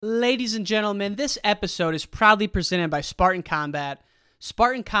Ladies and gentlemen, this episode is proudly presented by Spartan Combat.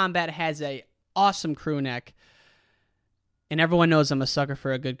 Spartan Combat has a awesome crew neck, and everyone knows I'm a sucker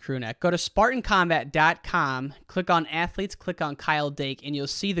for a good crew neck. Go to SpartanCombat.com, click on athletes, click on Kyle Dake, and you'll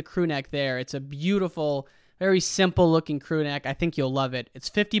see the crew neck there. It's a beautiful, very simple-looking crew neck. I think you'll love it. It's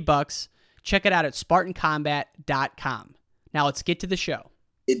 $50. Check it out at SpartanCombat.com. Now let's get to the show.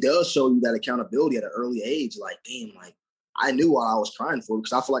 It does show you that accountability at an early age. Like, damn, like, I knew what I was trying for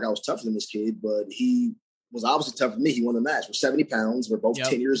because I feel like I was tougher than this kid, but he was obviously tougher than me. He won the match. We're 70 pounds. We're both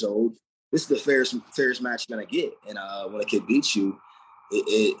 10 years old. This is the fairest match you're going to get. And when a kid beats you,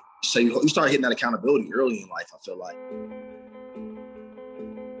 so you start hitting that accountability early in life, I feel like.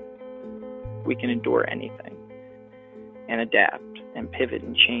 We can endure anything and adapt and pivot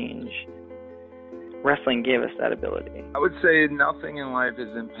and change. Wrestling gave us that ability. I would say nothing in life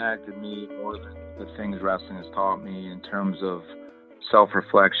has impacted me more than the things wrestling has taught me in terms of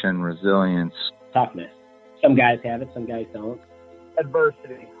self-reflection, resilience. Toughness. Some guys have it, some guys don't.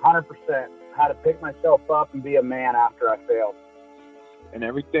 Adversity, 100%. How to pick myself up and be a man after I failed. And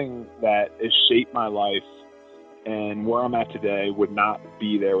everything that has shaped my life and where I'm at today would not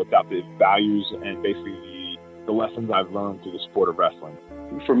be there without the values and basically the lessons I've learned through the sport of wrestling.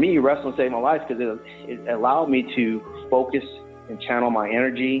 For me, wrestling saved my life because it allowed me to focus and channel my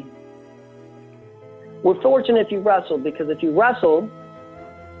energy. We're fortunate if you wrestled, because if you wrestled,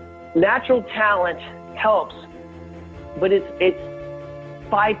 natural talent helps, but it's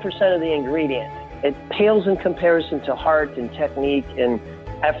 5% of the ingredient. It pales in comparison to heart and technique and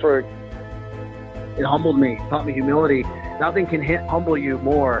effort. It humbled me, taught me humility. Nothing can humble you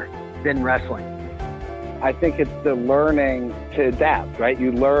more than wrestling. I think it's the learning to adapt, right?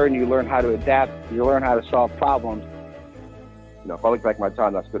 You learn how to adapt, you learn how to solve problems. You know, if I look back at my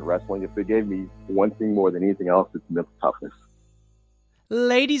time I spent wrestling, if it gave me one thing more than anything else, it's mental toughness.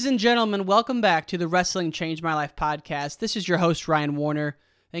 Ladies and gentlemen, welcome back to the Wrestling Changed My Life podcast. This is your host, Ryan Warner.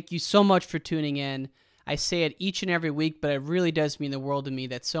 Thank you so much for tuning in. I say it each and every week, but it really does mean the world to me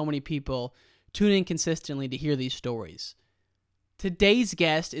that so many people tune in consistently to hear these stories. Today's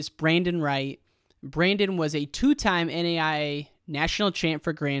guest is Brandon Wright. Brandon was a two-time NAIA national champ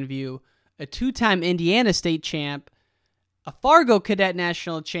for Grandview, a two-time Indiana state champ, a Fargo cadet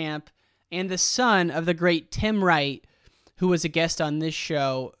national champ, and the son of the great Tim Wright, who was a guest on this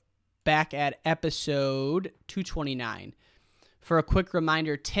show back at episode 229. For a quick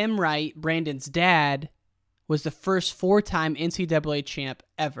reminder, Tim Wright, Brandon's dad, was the first four-time NCAA champ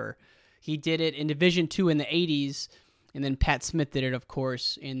ever. He did it in Division II in the 80s, and then Pat Smith did it, of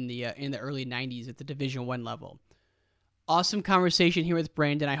course, in the early 90s at the Division I level. Awesome conversation here with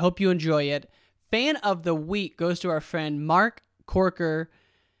Brandon. I hope you enjoy it. Fan of the week goes to our friend Mark Corker.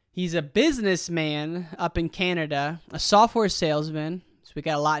 He's a businessman up in Canada, a software salesman, so we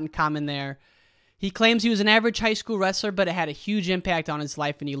got a lot in common there. He claims he was an average high school wrestler, but it had a huge impact on his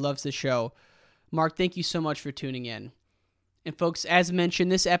life, and he loves the show. Mark, thank you so much for tuning in. And folks, as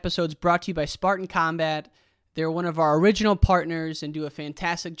mentioned, this episode's brought to you by Spartan Combat. They're one of our original partners and do a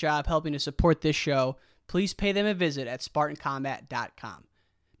fantastic job helping to support this show. Please pay them a visit at SpartanCombat.com.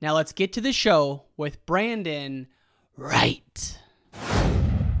 Now let's get to the show with Brandon Wright.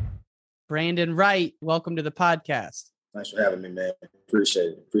 Brandon Wright, welcome to the podcast. Thanks for having me, man.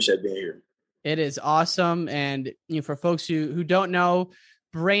 Appreciate it. Appreciate being here. It is awesome. And for folks who don't know,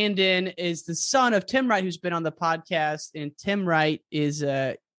 Brandon is the son of Tim Wright, who's been on the podcast. And Tim Wright is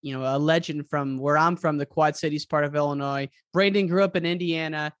a legend from where I'm from, the Quad Cities part of Illinois. Brandon grew up in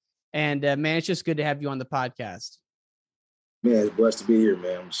Indiana, and man, it's just good to have you on the podcast. Man, it's blessed to be here,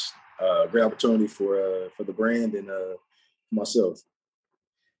 man. It's a great opportunity for the brand and for myself.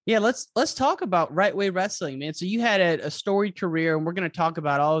 Yeah, let's talk about Right Way Wrestling, man. So you had a storied career, and we're going to talk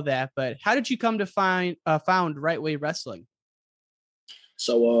about all of that. But how did you come to found Right Way Wrestling?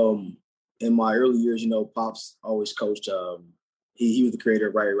 So in my early years, Pops always coached. He was the creator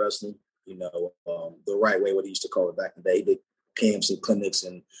of Right Way Wrestling. The right way, what he used to call it back in the day. He did camps and clinics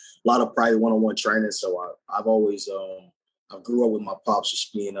and a lot of private one-on-one training. So I've always I grew up with my pops,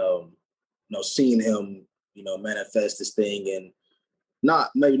 just being seeing him manifest this thing, and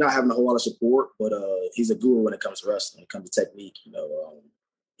not having a whole lot of support, but he's a guru when it comes to wrestling, when it comes to technique.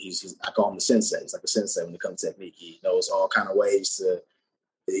 He's I call him the sensei. He's like a sensei when it comes to technique. He knows all kind of ways to.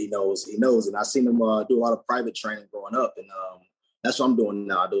 He knows, and I've seen him do a lot of private training growing up, and that's what I'm doing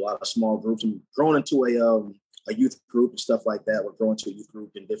now. I do a lot of small groups. I'm growing into a youth group and stuff like that. We're growing to a youth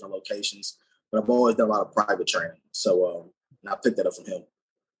group in different locations, but I've always done a lot of private training. So and I picked that up from him.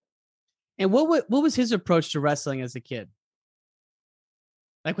 And what was his approach to wrestling as a kid?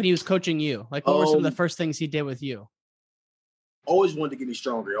 Like when he was coaching you, like what were some of the first things he did with you? always wanted to get me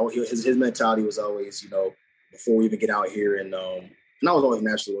stronger. His mentality was always, before we even get out here, and I was always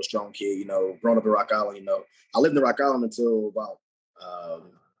naturally a strong kid. Growing up in Rock Island, I lived in Rock Island until about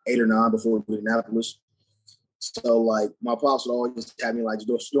 8 or 9 before we moved to Indianapolis. So like my pops would always have me like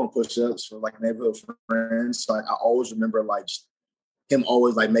just doing push-ups for like neighborhood friends. So like I always remember like him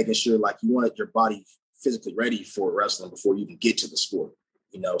always like making sure like you wanted your body physically ready for wrestling before you even get to the sport.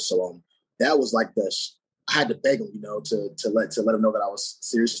 So that was like I had to beg him, to let him know that I was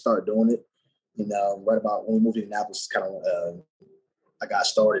serious to start doing it. Right about when we moved to Indianapolis, kind of I got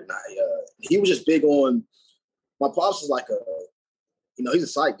started, and he was just big on. My pops was like he's a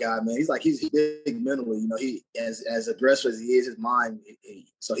psych guy, man. He's big mentally. He as aggressive as he is, his mind.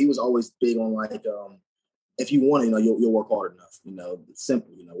 So he was always big on like, if you want to, you'll work hard enough. It's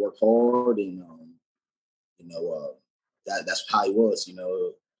simple. Work hard, and that's how he was.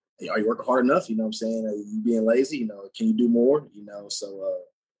 Are you working hard enough? You know what I'm saying? Are you being lazy? Can you do more? So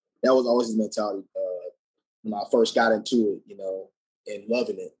that was always his mentality when I first got into it. And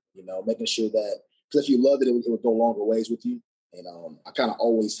loving it. Making sure that because if you loved it, it would go longer ways with you. And I kind of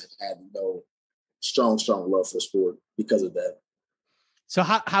always have had, strong love for the sport because of that. So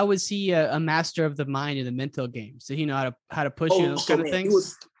how was he a master of the mind and the mental games? Did he know how to push you and those kind of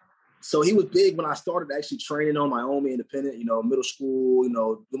things? He was big when I started actually training on my own, independent, middle school,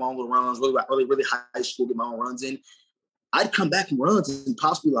 do my own little runs, really high school, get my own runs in. I'd come back from runs and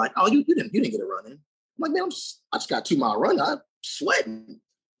possibly like, oh, you didn't get a run in. I'm like, man, I just got a 2-mile run. I'm sweating.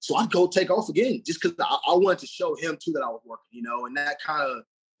 So I'd go take off again just because I wanted to show him too that I was working, and that kind of,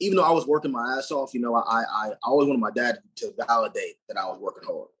 even though I was working my ass off, I always wanted my dad to validate that I was working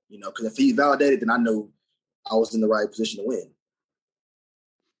hard, because if he validated, then I knew I was in the right position to win.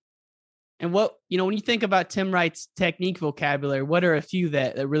 And what, when you think about Tim Wright's technique vocabulary, what are a few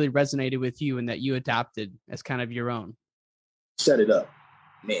that really resonated with you and that you adopted as kind of your own? Set it up,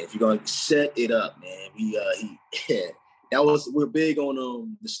 man. If you're going to set it up, man, we're big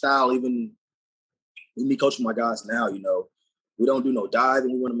on the style. Even with me coaching my guys now, we don't do no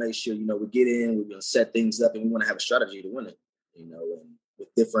diving. We want to make sure, we get in, we're going to set things up, and we want to have a strategy to win it, and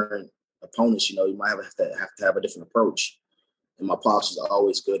with different opponents, you might have to have a different approach. And my pops was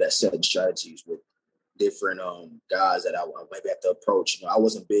always good at setting strategies with different guys that I maybe have to approach. I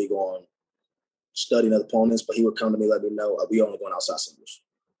wasn't big on studying other opponents, but he would come to me, let me know, we only going outside singles.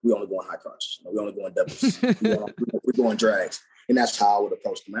 We only going high crotches. We only going doubles. We're going drags. And that's how I would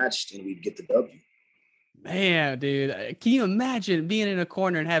approach the match, and we'd get the W. Man, dude, can you imagine being in a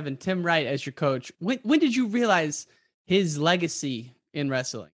corner and having Tim Wright as your coach? When did you realize his legacy in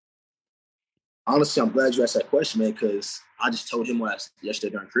wrestling? Honestly, I'm glad you asked that question, man, because I just told him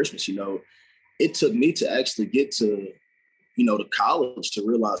yesterday during Christmas, it took me to actually get to, to college to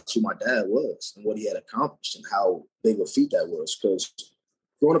realize who my dad was and what he had accomplished and how big a feat that was. Because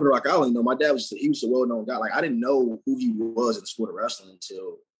growing up in Rock Island, my dad was a well-known guy. Like I didn't know who he was in the sport of wrestling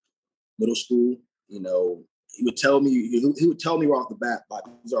until middle school. He would tell me right off the bat, like,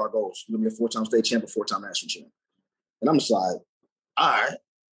 these are our goals. You're gonna be a 4-time state champ, a 4-time national champ. And I'm just like, all right.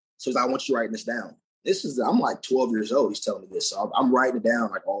 So I want you writing this down. I'm like 12 years old. He's telling me this. So I'm writing it down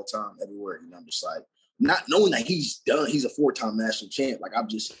like all the time, everywhere. I'm just like, not knowing that he's a 4-time national champ. Like I'm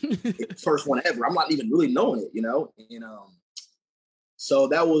just the first one ever. I'm not even really knowing it, And so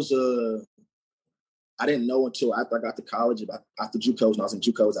that was I didn't know until after I got to college, after JUCOs, and I was in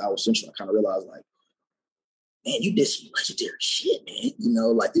JUCOs at Iowa Central, I kind of realized like, man, you did some legendary shit, man.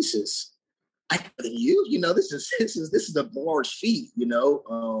 Like this is better than you, this is a large feat, and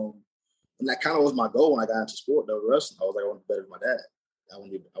that kind of was my goal when I got into sport, though, wrestling. I was like, I want to be better than my dad.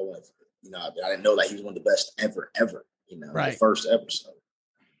 I didn't know that he was one of the best ever, right. The first ever. So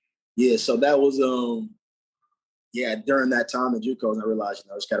yeah, so that was during that time in JUCOs, I realized,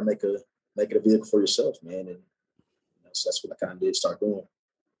 just got to make it a vehicle for yourself, man. And so that's what I kind of did start doing.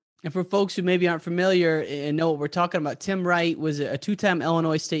 And for folks who maybe aren't familiar and know what we're talking about, Tim Wright was a 2-time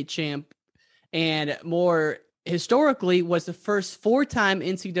Illinois state champ, and more historically was the first 4-time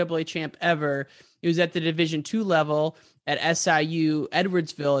NCAA champ ever. It was at the Division II level at SIU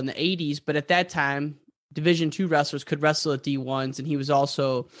Edwardsville in the 80s, but at that time, Division II wrestlers could wrestle at D1s, and he was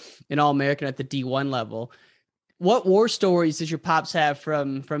also an All-American at the D1 level. What war stories does your pops have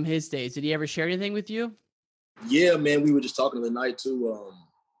from his days? Did he ever share anything with you? Yeah, man, we were just talking the night too.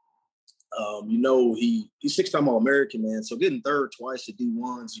 He's 6-time All-American, man. So getting third twice at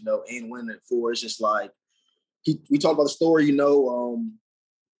D1s, and winning at 4, it's just like we talked about the story,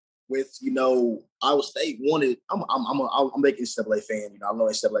 with Iowa State wanted. I'm a big NCAA fan. I know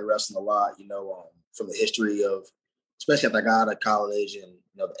NCAA wrestling a lot. From the history of, especially after I got out of college and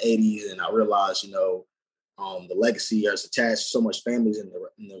the '80s, and I realized the legacy has attached so much families in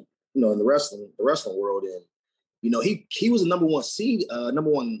the wrestling world. And, he was a number one seed, ranked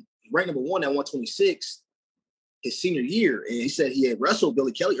number one at 126 his senior year. And he said he had wrestled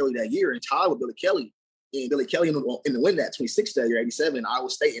Billy Kelly early that year and tied with Billy Kelly. And Billy Kelly ended up winning that 26 that year, 87. Iowa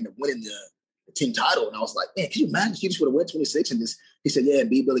State ended up winning the team title. And I was like, man, can you imagine he just would have won 26 and just, he said, yeah,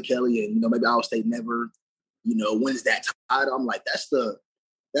 beat Billy Kelly. And, maybe Iowa State never, wins that title. I'm like, that's the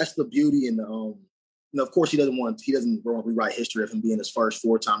beauty. And, of course he doesn't want to rewrite history of him being his first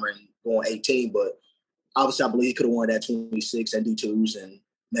four-timer and going 18, but obviously I believe he could have won that 26 at D2s and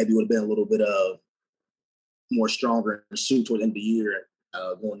maybe would have been a little bit more stronger and suit toward the end of the year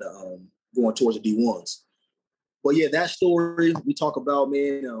going towards the D1s. But yeah, that story we talk about,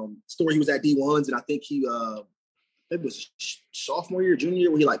 man, story he was at D1s and I think he it was sophomore year, junior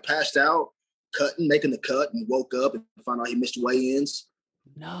year where he like passed out, making the cut and woke up and found out he missed weigh-ins.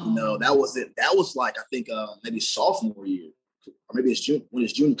 No, that was it. That was like, I think maybe sophomore year or maybe it's when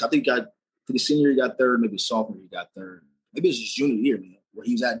it's junior. I think for the senior year he got third, maybe sophomore year he got third. Maybe it's his junior year, man, where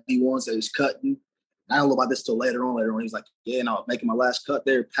he was at D1, so he was cutting. I don't know about this till later on. He was like, yeah, no, making my last cut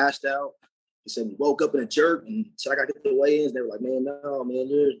there, passed out. He said he woke up in a jerk and said, I got to get the weigh-ins. They were like, man, no,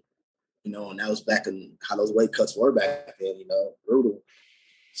 man, and that was back in how those weight cuts were back then, brutal.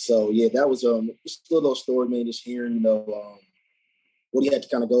 So, yeah, that was just a little story, man, just hearing, what he had to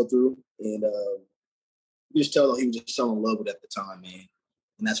kind of go through. And you just tell that he was just so in love with it at the time, man.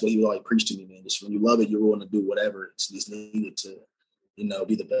 And that's what he would like preach to me, man. Just when you love it, you're willing to do whatever it's needed to,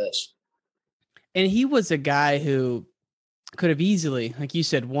 be the best. And he was a guy who could have easily, like you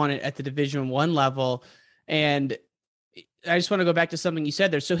said, won it at the Division I level. And I just want to go back to something you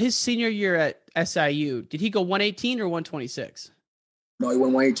said there. So his senior year at SIU, did he go 118 or 126? No, he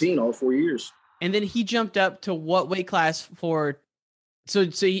went 118 all 4 years. And then he jumped up to what weight class for? So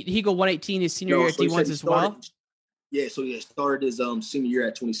he go 118 his senior year at D1s as well? Yeah, so he started his senior year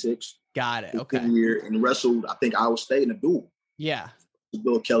at 26. Got it, okay. Senior year and wrestled, I think, Iowa State in a duel. Yeah.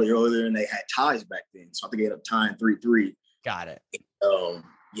 Bill Kelly earlier, and they had ties back then. So I think they ended up tying 3-3. Got it.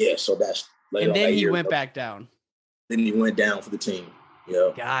 Yeah, so that's later. And then he went back down. Then he went down for the team.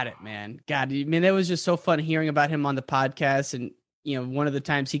 Yeah. Got it, man. That was just so fun hearing about him on the podcast. And, one of the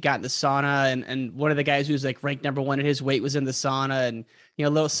times he got in the sauna and one of the guys who was like ranked number one at his weight was in the sauna and, a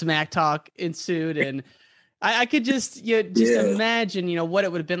little smack talk ensued. And I could just imagine, what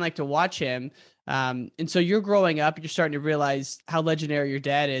it would have been like to watch him. And so you're growing up, you're starting to realize how legendary your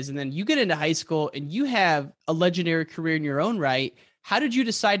dad is. And then you get into high school and you have a legendary career in your own right. How did you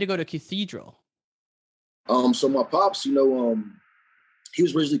decide to go to Cathedral? So my pops, he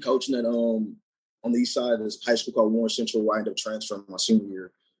was originally coaching at, on the east side of this high school called Warren Central, where I ended up transferring my senior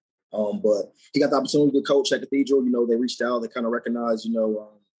year. But he got the opportunity to coach at Cathedral. They reached out, they kind of recognized,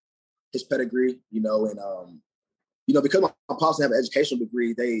 his pedigree, and, because my pops didn't have an educational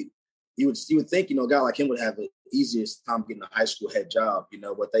degree, you would think, a guy like him would have the easiest time getting a high school head job,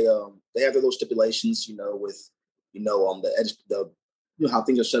 but they have their little stipulations, with, how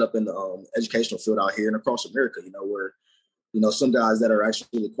things are set up in the educational field out here and across America, where, some guys that are actually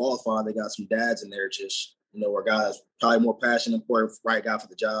really qualified, they got some dads in there just, where guys probably more passionate, for right guy for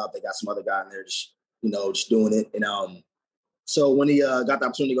the job. They got some other guy in there just, just doing it. And so when he got the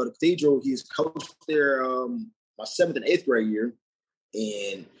opportunity to go to Cathedral, he's coached there my 7th and 8th grade year.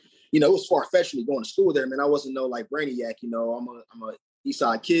 And it was far-fetched me going to school there, man. I wasn't no like brainiac, I'm a East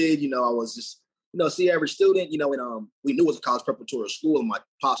Side kid, I was just, see average student, and we knew it was a college preparatory school, and my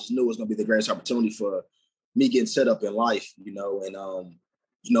pops knew it was going to be the greatest opportunity for me getting set up in life,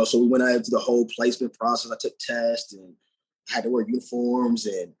 and so we went out into the whole placement process. I took tests and had to wear uniforms,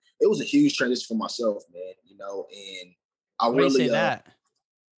 and it was a huge transition for myself, man, and I Why really do you say that?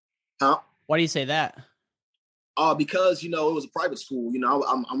 Huh? Why do you say that? Because, it was a private school,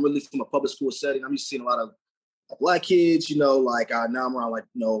 I'm really from a public school setting. I'm used to seeing a lot of black kids, now I'm around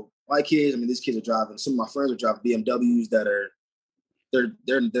white kids. I mean, these kids are driving, some of my friends are driving BMWs that are,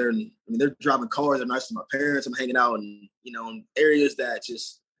 they're driving cars that are nice to my parents. I'm hanging out in, in areas that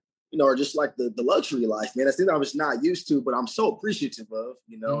just, are just like the luxury life, man. That's thing I was not used to, but I'm so appreciative of,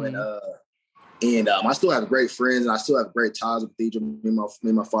 and I still have great friends and I still have great ties with Cathedral. Me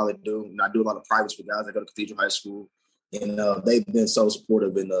and my father do. And I do a lot of privates with guys that go to Cathedral High School. And they've been so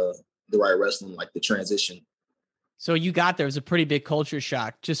supportive in the Right Wrestling, like the transition. So you got there. It was a pretty big culture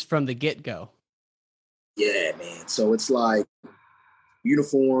shock just from the get-go. Yeah, man. So it's like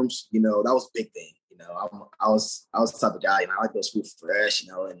uniforms, that was a big thing. I was the type of guy, and I like those school fresh,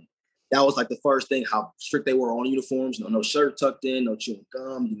 and that was like the first thing, how strict they were on uniforms. No shirt tucked in, no chewing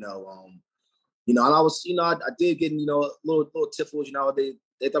gum, and I was, I did get, little tiffles,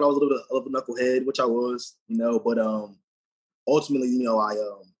 they thought I was a little of a knucklehead, which I was, you know, but ultimately, you know,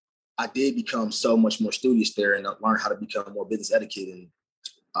 I did become so much more studious there and learn how to become more business etiquette and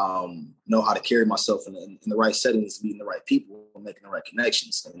know how to carry myself in the right settings, meeting the right people, and making the right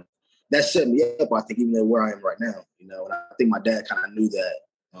connections. And that set me up, I think, even though where I am right now, you know, and I think my dad kind of knew that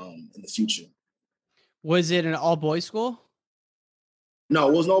in the future. Was it an all boys school? No,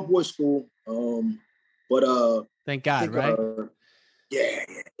 it was an all boys school. But thank God, right? Yeah.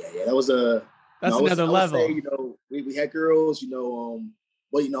 That was that's another level. Say, you know, we had girls, you know,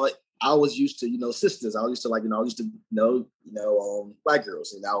 but you know, I was used to, you know, sisters. I was used to like, you know, I used to know, black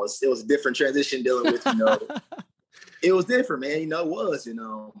girls, and it was a different transition dealing with, you know, it was different, man. You know, it was, you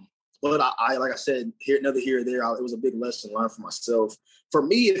know. But I like I said, here or there, it was a big lesson learned for myself. For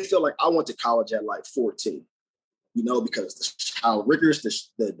me, it felt like I went to college at like 14, you know, because how rigorous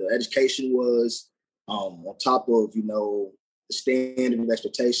the education was, on top of, you know, the standard of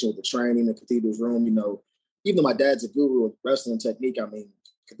expectation with the training, the Cathedral's room, you know, even though my dad's a guru of wrestling technique, I mean,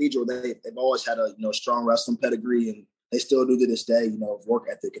 Cathedral, they've always had a, you know, strong wrestling pedigree, and they still do to this day, you know, work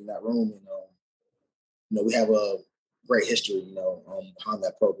ethic in that room. And, you know, we have a great history, you know, behind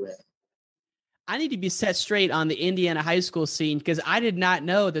that program. I need to be set straight on the Indiana high school scene because I did not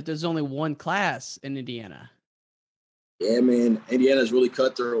know that there's only one class in Indiana. Yeah, man, Indiana's really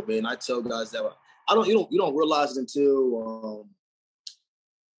cutthroat, man. I tell guys that you don't realize it until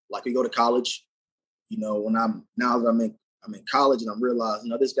like you go to college. You know, when I'm in college and I'm realizing,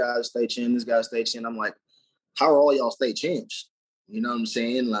 you know, this guy's state champ, this guy's state champ. I'm like, how are all y'all state champs? You know what I'm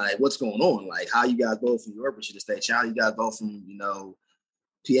saying? Like, what's going on? Like, how you guys go from York to the state champ? How you guys go from, you know,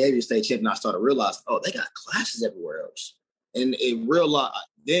 PA to state champ? And I started realizing, oh, they got classes everywhere else. And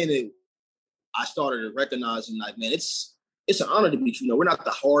I started recognizing, like, man, it's an honor to be, you know, we're not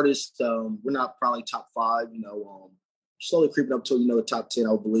the hardest. We're not probably top 5, you know, slowly creeping up to, you know, the top 10,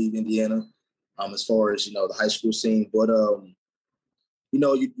 I would believe, Indiana, as far as, you know, the high school scene. But, you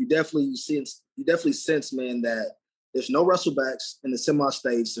know, you definitely sense, man, that there's no wrestlebacks in the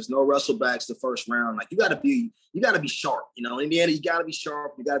semi-states. There's no wrestlebacks the first round. Like, you got to be sharp. You know, Indiana, you got to be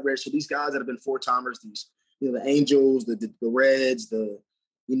sharp. You got to be ready. So these guys that have been 4-timers, these, you know, the Angels, the Reds,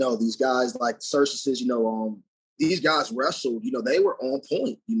 you know, these guys like Circuses, you know, these guys wrestled, you know, they were on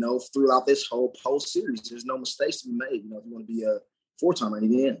point, you know, throughout this whole series. There's no mistakes to be made, you know, if you want to be a 4-timer in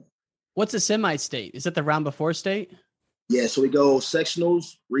Indiana. What's a semi-state? Is that the round before state? Yeah, so we go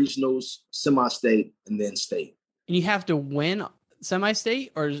sectionals, regionals, semi-state, and then state. And you have to win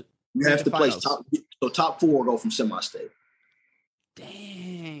semi-state, or you have to place top 4 go from semi-state.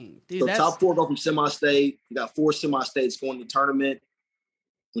 Dang, dude. So top 4 go from semi-state. You got 4 semi-states going to the tournament.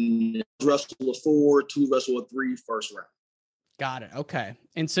 When you wrestle a 4, 2 wrestle a 3, first round. Got it. Okay.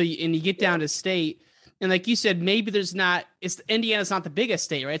 And so you get down to state, and like you said, maybe Indiana's not the biggest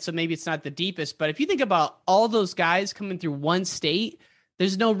state, right? So maybe it's not the deepest, but if you think about all those guys coming through one state,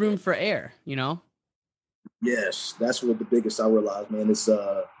 there's no room for error, you know? Yes, that's what the biggest I realized, man. It's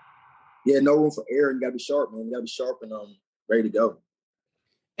no room for error. You gotta be sharp, man. You gotta be sharp and ready to go.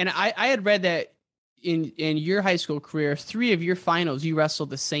 And I had read that in your high school career, 3 of your finals, you wrestled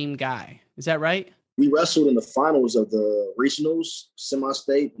the same guy. Is that right? We wrestled in the finals of the regionals,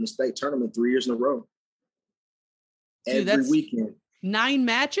 semi-state, and the state tournament 3 years in a row. Dude, every weekend. 9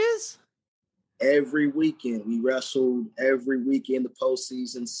 matches? Every weekend. We wrestled every weekend, the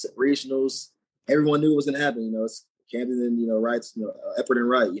postseason, regionals. Everyone knew it was going to happen. You know, it's Camden, you know, Wrights, you know, Eppert and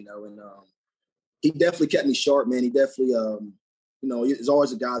Wright, you know, and he definitely kept me sharp, man. He definitely, you know, he's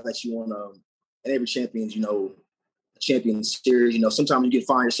always a guy that you want and every champion's, you know, a champion series, you know, sometimes you can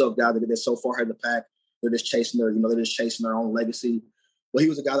find yourself guys that get so far ahead of the pack, they're just chasing their own legacy. But he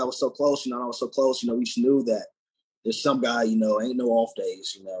was a guy that was so close, you know, and I was so close, you know, we just knew that there's some guy, you know, ain't no off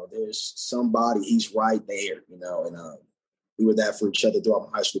days, you know, there's somebody, he's right there, you know, and we were that for each other throughout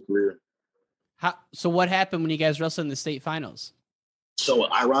my high school career. So what happened when you guys wrestled in the state finals? So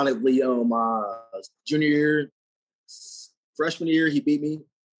ironically, my junior year, freshman year, he beat me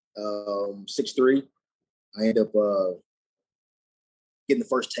 6'3". I ended up getting the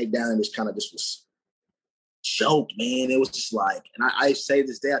first takedown and just was choked, man. It was just like, and I say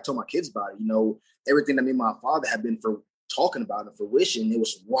this day, I told my kids about it, you know, everything that me and my father had been for talking about and for wishing, it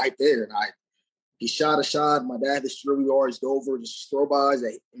was right there. And he shot a shot. My dad had this drill we always go over, just throw bys.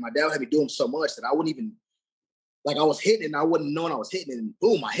 And my dad had me doing so much that I wouldn't even, like I was hitting and I wouldn't know I was hitting it. And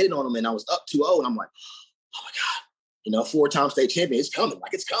boom, I hit it on him and I was up 2-0. And I'm like, oh my God, you know, 4-time state champion, it's coming.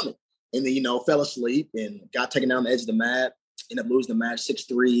 And then, you know, fell asleep and got taken down the edge of the mat, ended up losing the match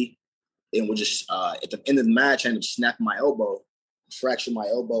 6-3. And we just, at the end of the match, I ended up snapping my elbow, fractured my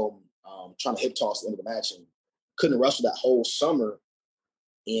elbow, trying to hip toss at the end of the match and couldn't wrestle that whole summer.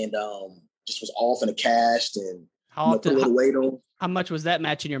 and just was off in the cast and put a little weight on. How much was that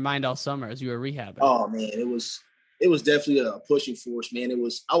match in your mind all summer as you were rehabbing? Oh man, it was definitely a pushing force, man. I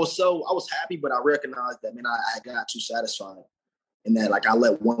was happy, but I recognized that, man, I got too satisfied. And that, like, I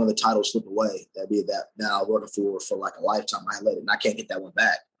let one of the titles slip away. That'd be that now working for like a lifetime. I let it, and I can't get that one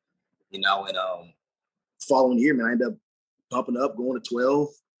back, And following year, man, I ended up bumping up, going to 12.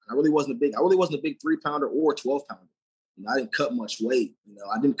 I really wasn't a big 3-pounder or 12-pounder. I didn't cut much weight.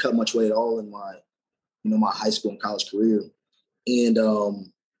 I didn't cut much weight at all in my, my high school and college career, and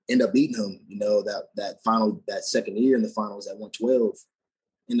ended up beating him. That second year in the finals at 112.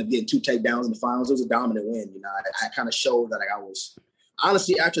 Ended up getting 2 takedowns in the finals. It was a dominant win. I kind of showed that I was,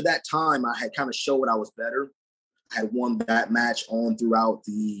 honestly, after that time, I had kind of showed I was better. I had won that match on throughout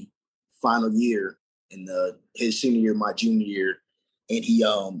the final year in his senior year, my junior year. And he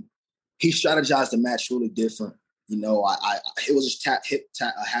strategized the match really different. It was just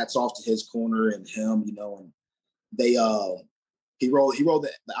hats off to his corner and him, and they, he rolled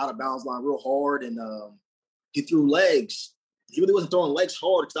the out of bounds line real hard, and he threw legs. He really wasn't throwing legs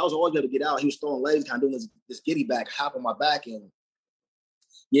hard because I was always able to get out. He was throwing legs, kind of doing this giddy back, hop on my back. And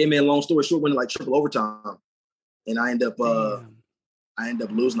yeah, man, long story short, went like triple overtime. And I end up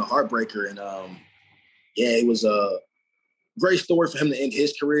losing a heartbreaker. And it was a great story for him to end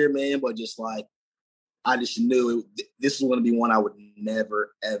his career, man. But just like, I just knew this was going to be one I would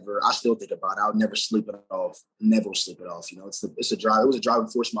never, ever, I still think about it. I would never sleep it off. Never sleep it off. It was a driving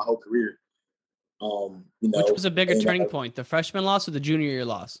force my whole career. Which was a bigger turning point, the freshman loss or the junior year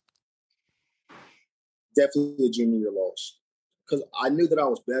loss? Definitely the junior year loss, because I knew that I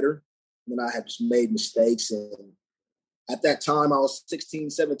was better, and I had just made mistakes. And at that time, I was 16,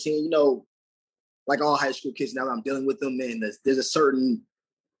 17, like all high school kids. Now that I'm dealing with them, man, there's a certain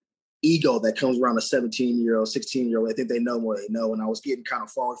ego that comes around a 17-year-old, 16-year-old. I think they know more they know. And I was getting kind of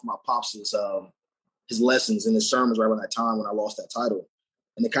far from my pops' his lessons and his sermons right around that time when I lost that title.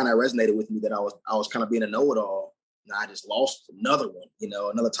 And it kind of resonated with me that I was kind of being a know-it-all, and I just lost another one,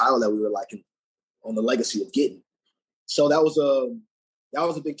 another title that we were like on the legacy of getting. So that was a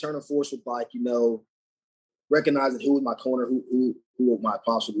big turning force with, like, recognizing who was my corner, who my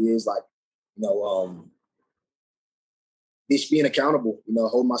pops really is, like, just being accountable,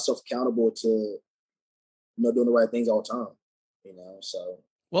 holding myself accountable to, doing the right things all the time, So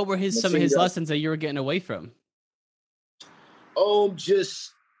what were some of his lessons that you were getting away from?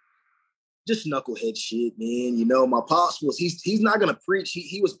 Just knucklehead shit, man. My pops he's not gonna preach.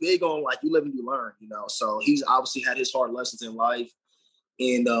 He was big on, like, you live and you learn, So he's obviously had his hard lessons in life,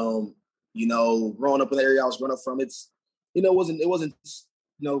 and growing up in the area I was growing up from, it's it wasn't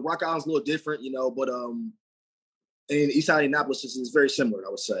Rock Island's a little different, but and East Side Indianapolis is very similar, I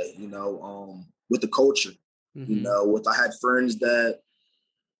would say, with the culture, with I had friends that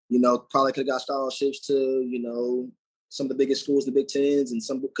probably could have got scholarships to some of the biggest schools, the Big Tens, and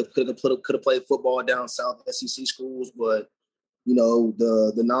some could have played football down south SEC schools, but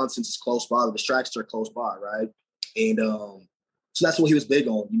the nonsense is close by, the distractions are close by, right? And so that's what he was big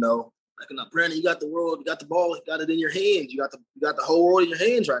on, like, Brandon, you got the world, you got the ball, you got it in your hands, you got the whole world in your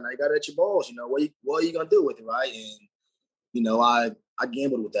hands right now. You got it at your balls, what are you gonna do with it, right? And I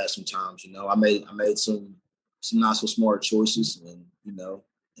gambled with that sometimes, I made some not so smart choices, and I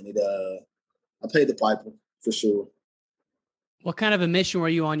paid the piper for sure. What kind of a mission were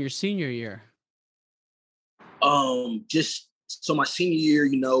you on your senior year? Just so my senior year,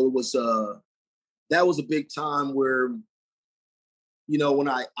 it was that was a big time where, when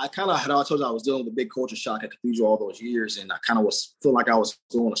I kind of had, I told you I was dealing with a big culture shock at Cathedral all those years, and I kind of feel like I was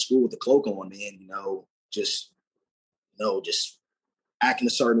going to school with the cloak on, man. Just acting a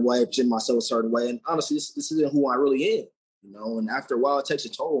certain way, presenting myself a certain way, and honestly, this isn't who I really am, And after a while, it takes a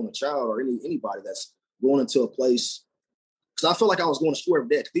toll on a child or anybody that's going into a place. Because I felt like I was going to school every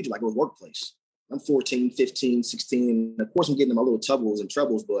day at Cathedral, like it was workplace. I'm 14, 15, 16. And of course, I'm getting in my little troubles,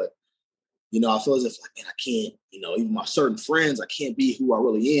 but, I feel as if, like, man, I can't, even my certain friends, I can't be who I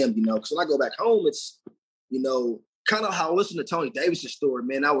really am, because when I go back home, it's, kind of how I listened to Tony Davis' story,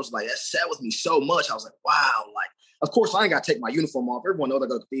 man, that sat with me so much. I was like, wow, like, of course, I ain't got to take my uniform off. Everyone knows I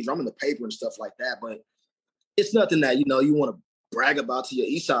go to Cathedral. I'm in the paper and stuff like that, but it's nothing that, you want to brag about to your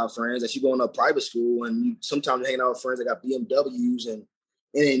East Side friends that you're going to a private school, and you sometimes hang out with friends that got BMWs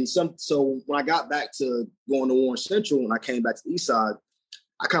and some. So when I got back to going to Warren Central, when I came back to the East Side,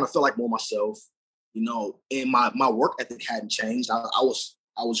 I kind of felt like more myself, and my work ethic hadn't changed. I was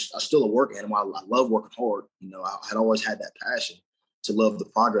still a work animal. I love working hard. I had always had that passion to love the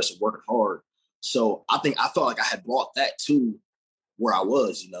progress of working hard. So I felt like I had brought that to where I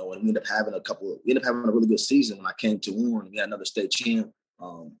was, and we ended up having a really good season when I came to Warren. We had another state champ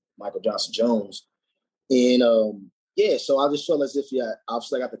Michael Johnson Jones. And so I just felt as if,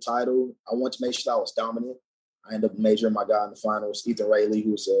 obviously I got the title. I wanted to make sure that I was dominant. I ended up majoring my guy in the finals, Ethan Rayleigh,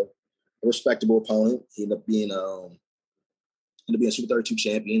 who was a respectable opponent. He ended up being Super 32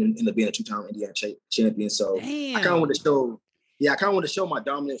 champion, and ended up being a 2-time Indiana champion. So Damn. I kind of wanted to show my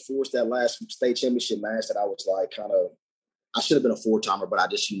dominant force that last state championship match that I was like I should have been a 4-timer, but I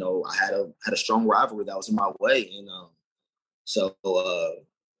just, I had a strong rivalry that was in my way. And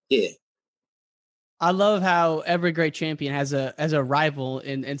yeah. I love how every great champion has a rival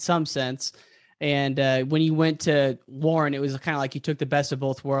in some sense. And when you went to Warren, it was kind of like you took the best of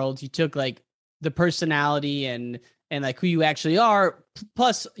both worlds. You took like the personality and like who you actually are,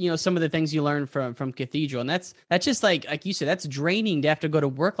 plus, some of the things you learned from Cathedral. And that's just like you said, that's draining to have to go to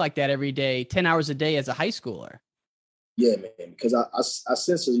work like that every day, 10 hours a day as a high schooler. Yeah, man, because I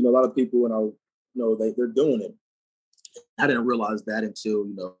sense a lot of people, and they're doing it. I didn't realize that until,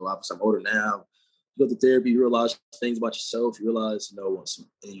 obviously I'm older now. You go to therapy, you realize things about yourself. You realize,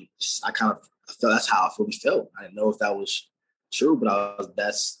 I felt that's how I fully felt. I didn't know if that was true, but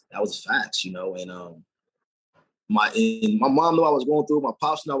that was the facts, And my mom knew I was going through, my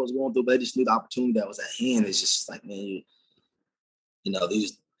pops knew I was going through, but they just knew the opportunity that was at hand. It's just like, man,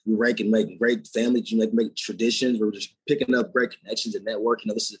 we're making great families, make traditions. We're just picking up great connections and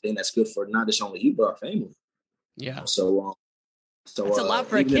networking. This is a thing that's good for not just only you, but our family. Yeah. So that's a lot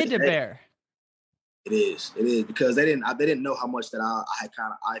for a kid to bear. It is because they didn't know how much that I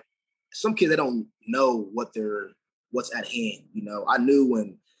some kids, they don't know what's at hand. I knew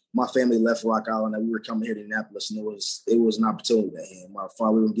when my family left Rock Island that we were coming here to Indianapolis, and it was an opportunity at hand. My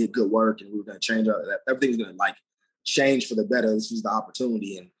father, we were going to get good work, and we were going to change everything was going to change for the better. This was the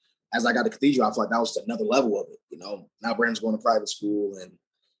opportunity. And as I got to Cathedral, I felt like that was another level of it. Now Brandon's going to private school, and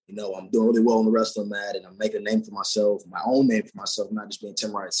I'm doing really well on the wrestling mat, and I'm making a name for myself, my own name for myself, not just being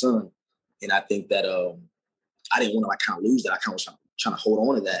Tim Wright's son. And I think that I didn't want to kind of lose that. I kind of was trying to hold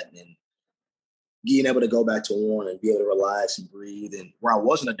on to that, and being able to go back to Warren and be able to relax and breathe, and where I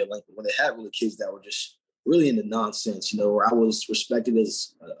wasn't a delinquent, when they had really kids that were just really into nonsense, where I was respected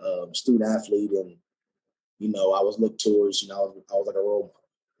as a student athlete, and I was looked towards, I was like a role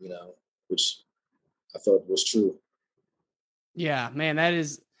model, which I felt was true. Yeah, man,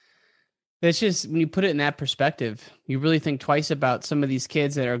 that's just, when you put it in that perspective, you really think twice about some of these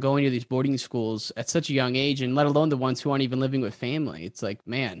kids that are going to these boarding schools at such a young age, and let alone the ones who aren't even living with family. It's like,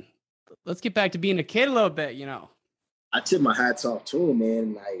 man, let's get back to being a kid a little bit, I tip my hats off to them,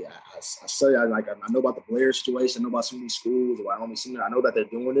 man. I say, I know about the Blair situation. I know about some of these schools. I know that they're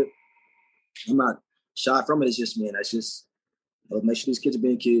doing it. I'm not shy from it. It's just, man, that's just, make sure these kids are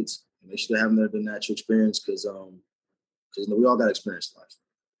being kids. Make sure they're having their natural experience, because we all got to experience life.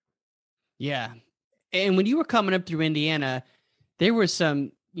 Yeah. And when you were coming up through Indiana, there were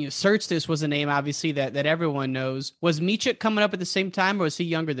some, Search This was a name, obviously, that everyone knows. Was Michik coming up at the same time, or was he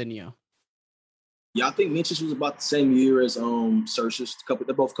younger than you? Yeah, I think Michik was about the same year as Search This.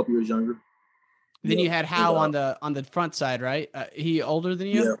 They're both a couple years younger. Then you had Hal on the front side, right? He older than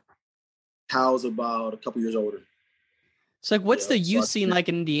you? Yeah. Hal's about a couple years older. So, what's the youth scene like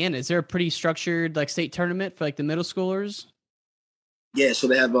in Indiana? Is there a pretty structured state tournament for the middle schoolers? Yeah, so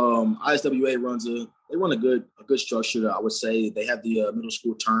they have ISWA run a good structure. I would say they have the middle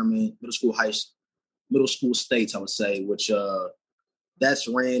school tournament, middle school states, I would say, which that's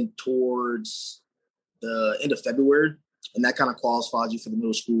ran towards the end of February, and that kind of qualifies you for the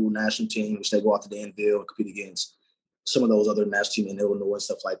middle school national team, which they go out to Danville and compete against some of those other national teams in Illinois and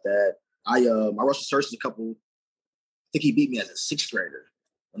stuff like that. I wrestled Search a couple. I think he beat me as a 6th grader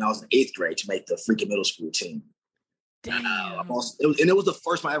when I was in 8th grade to make the freaking middle school team. Damn. It was the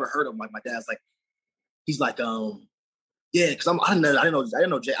first time I ever heard of him. My dad's like, he's like, yeah, because I didn't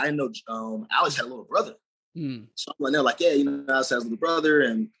know Alex had a little brother. So I'm like, Alex has a little brother,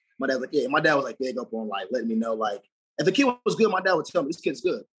 and my dad's like, yeah. My dad was big up on letting me know, if the kid was good, my dad would tell me this kid's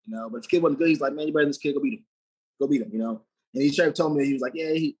good, But if the kid wasn't good, he's like, man, you better than this kid, go beat him, And he straight told me, he was like,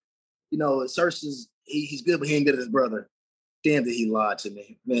 yeah, Search he's good, but he ain't good as his brother. Damn, did he lie to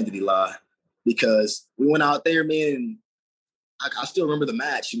me? Man, did he lie? Because we went out there, man, and I still remember the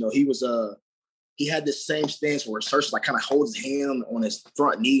match. He had this same stance where Search kind of holds his hand on his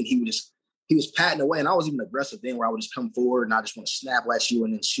front knee, and he was patting away. And I was even aggressive then, where I would just come forward and I just want to snap at you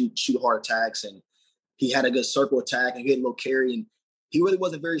and then shoot hard attacks. And he had a good circle attack and he had a little carry. And he really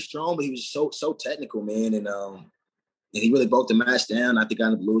wasn't very strong, but he was so technical, man. And he really broke the match down. I think I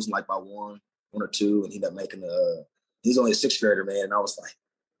ended up losing by one or two, and he ended up making he's only a 6th grader, man. And I was like,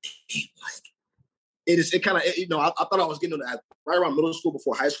 damn, it kind of, you know, I thought I was getting to that right around middle school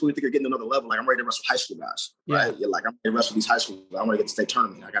before high school. You think you're getting to another level. Like, I'm ready to wrestle high school guys, right? You're like, I'm ready to wrestle these high school guys. I'm ready to get to state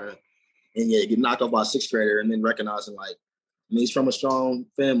tournament. You get knocked off by a sixth grader and then recognizing, like, I mean, he's from a strong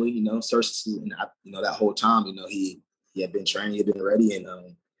family, you know, and you know, that whole time, you know, he had been training, he had been ready.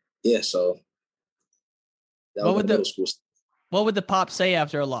 And so that was middle school. What would the pop say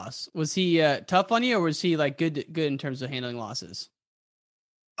after a loss? Was he tough on you, or was he like good in terms of handling losses?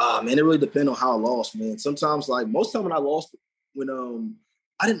 Man, it really depends on how I lost, man. Sometimes, like most time when I lost, when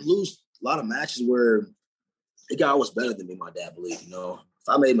I didn't lose a lot of matches where the guy was better than me, my dad believed, you know. If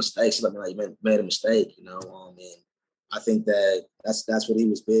I made mistakes, he let me know you made a mistake, you know. And I think that's what he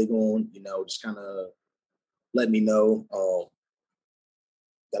was big on, you know, just kind of let me know,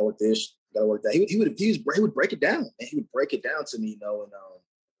 gotta work this, gotta work that. He would break it down, and he would break it down to me, you know, and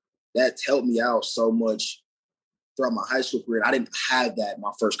that helped me out so much throughout my high school career. I didn't have that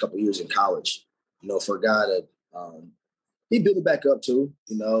my first couple of years in college, you know, for a guy to he built it back up too,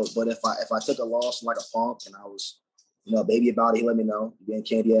 you know. But if I took a loss like a punk and I was, you know, baby about it, he let me know, being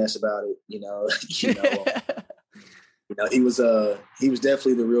candy ass about it, you know, you know, he was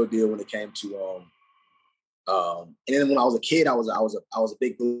definitely the real deal when it came to and then when I was a kid, I was a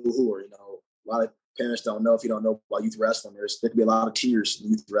big boo-hooer, you know. A lot of parents don't know, if you don't know about youth wrestling, there could be a lot of tears in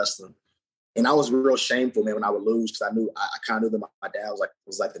youth wrestling. And I was real shameful, man, when I would lose, because I kind of knew that my dad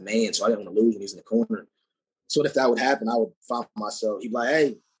was like the man, so I didn't want to lose when he was in the corner. So if that would happen, I would find myself, he'd be like,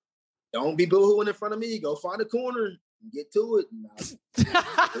 hey, don't be boo-hooing in front of me. Go find a corner and get to it. And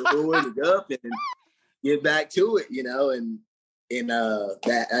I would boo-hoo it, get up, and get back to it, you know. And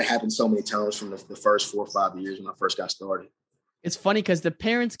that happened so many times from the first 4 or 5 years when I first got started. It's funny because the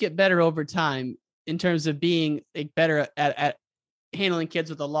parents get better over time in terms of being better at handling kids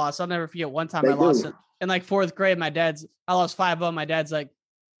with a loss. I'll never forget one time I lost it in like fourth grade. I lost 5-0. My dad's like,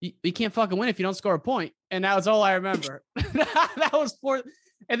 you can't fucking win if you don't score a point. And that was all I remember. That was fourth.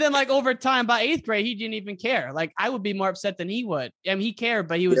 And then like over time by eighth grade, he didn't even care. Like I would be more upset than he would. I mean, he cared,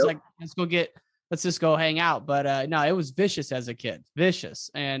 but he was like, let's just go hang out. But no, it was vicious as a kid,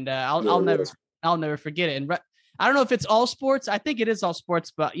 vicious. And I'll never forget it. And I don't know if it's all sports. I think it is all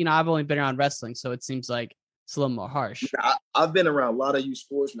sports, but you know, I've only been around wrestling, so it seems like it's a little more harsh. I've been around a lot of youth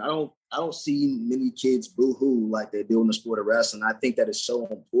sports, and I don't see many kids boo-hoo like they do in the sport of wrestling. I think that is so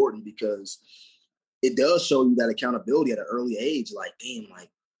important because it does show you that accountability at an early age. Like, damn, like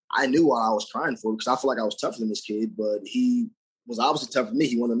I knew what I was trying for, because I feel like I was tougher than this kid, but he was obviously tougher than me.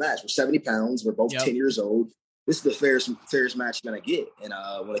 He won the match. We're 70 pounds. We're both 10 years old. This is the fairest match you're gonna get. And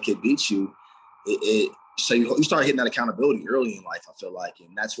when a kid beats you, so you start hitting that accountability early in life, I feel like. And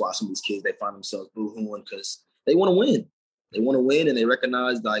that's why some of these kids, they find themselves boo-hooing because they want to win. They want to win, and they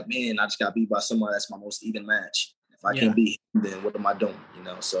recognize, like, man, I just got beat by somebody that's my most even match. If I can't beat him, then what am I doing? You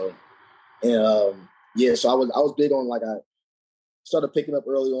know, so so I was big on, like, I started picking up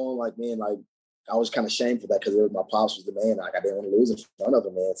early on, like, man, like I was kind of ashamed for that because my pops was the man. Like, I didn't want to lose in front of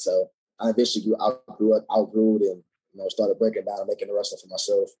him, man. So I eventually outgrew it, and you know, started breaking down and making the wrestling for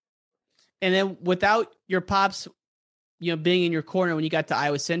myself. And then without your pops, you know, being in your corner when you got to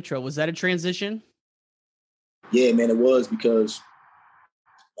Iowa Central, was that a transition? Yeah, man, it was, because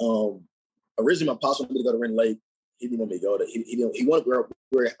originally my pops wanted me to go to Ren Lake. He didn't want me to go to. He wanted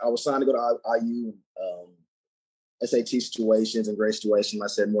where I was signed to go to IU. SAT situations and grade situations. I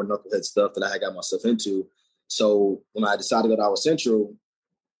said more knucklehead stuff that I had got myself into. So when I decided to go to Iowa Central,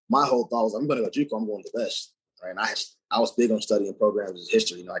 my whole thought was, I'm going to go JUCO. I'm going to the best, right? And I was big on studying programs as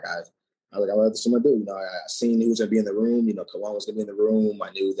history. You know, like I was like, what am I do? You know, I seen who was going to be in the room. You know, Cologne was going to be in the room. I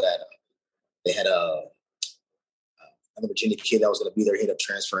knew that they had another Virginia kid that was going to be there. He ended up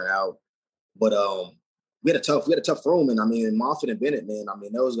transferring out. But we had a tough room. And I mean, Moffitt and Bennett, man, I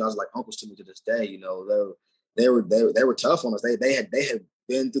mean, those guys are like uncles to me to this day. You know, they were tough on us. They had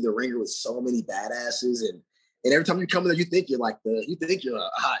been through the ringer with so many badasses, and every time you come in there, you think you're a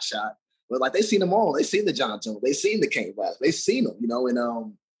hot shot. But like, they seen them all. They seen the John Jones. They seen the Kane Blast. They seen them, you know.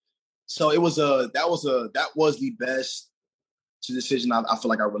 And so it was that was the best decision I feel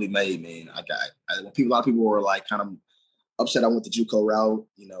like I really made, man. A lot of people were like kind of upset I went the JUCO route,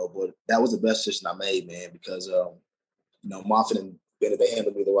 you know, but that was the best decision I made, man, because you know, Moffitt and Bennett, they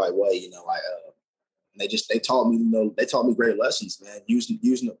handled me the right way, you know. They taught me, you know, they taught me great lessons, man.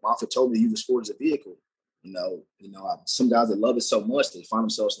 Using Moffitt told me to use the sport as a vehicle. You know, some guys that love it so much, they find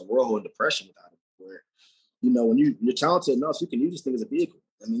themselves in a whirlpool and depression without it. Where, you know, when you're talented enough, you can use this thing as a vehicle.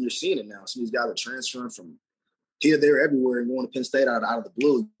 I mean, you're seeing it now. Some of these guys are transferring from here, there, everywhere, and going to Penn State out of the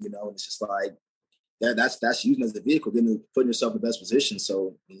blue. You know, and it's just like that's using as a vehicle, putting yourself in the best position.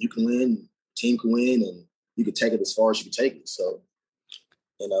 So when you can win, team can win, and you can take it as far as you can take it. So,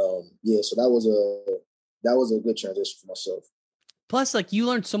 and so that was that was a good transition for myself. Plus, like, you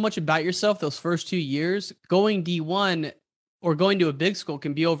learned so much about yourself those first 2 years. Going D1 or going to a big school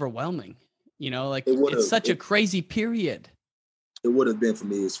can be overwhelming. You know, like it's such a crazy period. It would have been for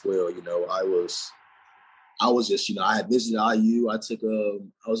me as well. You know, I was just, you know, I had visited IU. I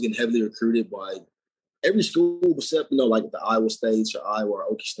was getting heavily recruited by every school except, you know, like the Iowa States or Iowa or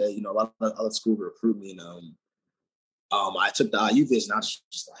Okie State. You know, a lot of other schools would recruit me. And I took the IU visit, and I was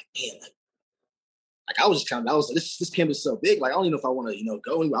just like, man, like I was just this campus is so big. Like I don't even know if I want to, you know,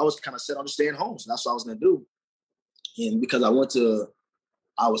 go anywhere. I was kind of set on just staying home, so that's what I was going to do. And because I went to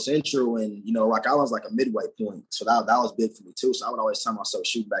Iowa Central, and you know, Rock Island's like a midway point, so that was big for me too. So I would always tell myself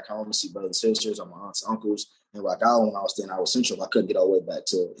shoot back home and see brothers and sisters or my aunts and uncles in Rock Island when I was staying in Iowa Central. I couldn't get all the way back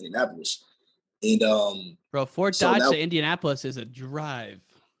to Indianapolis. And bro, Fort Dodge to Indianapolis is a drive.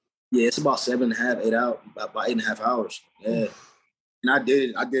 Yeah, it's about 7.5, 8 out, about 8.5 hours. Yeah. And I did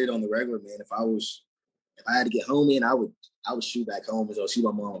it on the regular, man. If I had to get home, man, I would shoot back home and go see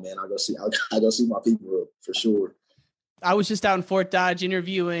my mom, man. I go see my people for sure. I was just out in Fort Dodge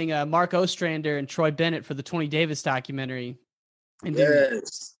interviewing Mark Ostrander and Troy Bennett for the Tony Davis documentary. And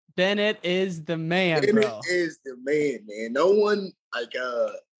yes. Bennett is the man, Bennett bro. is the man. No one like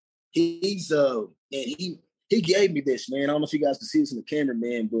he's and he gave me this, man. I don't know if you guys can see this in the camera,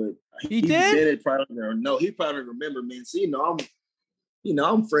 man, but he did. Bennett probably remember, man. See,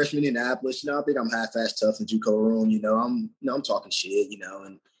 I'm freshman in Indianapolis. You know, I think I'm half-assed tough in JUCO room. You know, I'm talking shit. You know,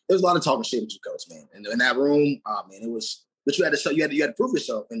 and there's a lot of talking shit in JUCOs, man. And in that room, man, it was. But you had to prove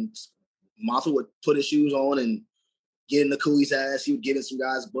yourself. And Mafia would put his shoes on and get in the Cooley's ass. He would get in some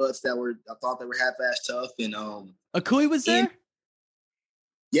guys' butts I thought they were half-assed tough. And Akui was there.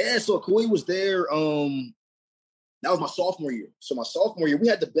 Yeah, so Akui was there. That was my sophomore year. So my sophomore year, we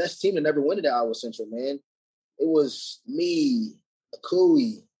had the best team to never win at Iowa Central, man. It was me,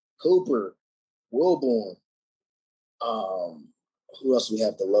 Akui, Cooper, Wilborn. Who else do we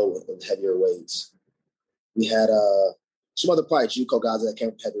have the heavier weights? We had some other probably JUCO guys that came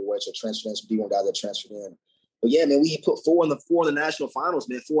from heavier weights or transferred in, some D1 guys that transferred in. But yeah, man, we put four in the national finals,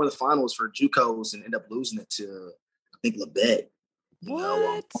 man. 4 in the finals for JUCOs and ended up losing it to, I think, Labette.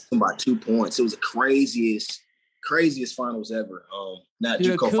 What? By 2 points. It was the craziest finals ever.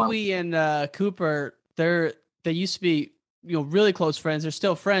 Dude, Akui and Cooper, they used to be, you know, really close friends. They're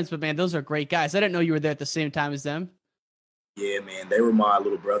still friends, but man, those are great guys. I didn't know you were there at the same time as them. Yeah, man, they were my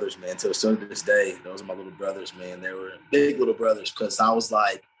little brothers, man. To this day, those are my little brothers, man. They were big little brothers because I was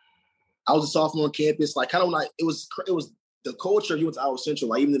a sophomore on campus, like kind of like it was the culture. You went to Iowa Central,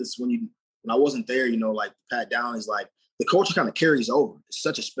 like even when I wasn't there, you know, like Pat Down is like the culture kind of carries over. It's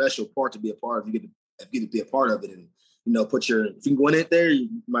such a special part to be a part of. You get to be a part of it, and you know, if you can go in it there, you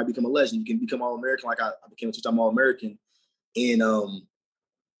might become a legend. You can become All-American, like I became a 2-time All-American, and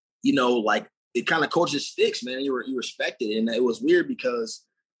you know, like it kind of culture sticks, man. You respect it, and it was weird because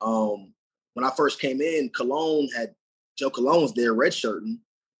when I first came in, Joe Cologne was there redshirting.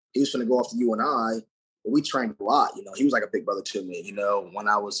 He was going to go off to UNI, but we trained a lot. You know, he was like a big brother to me. You know, when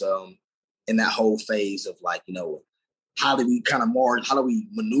I was in that whole phase of like, you know, how do we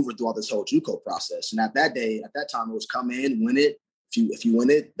maneuver throughout this whole JUCO process? And at that time, it was come in, win it. If you win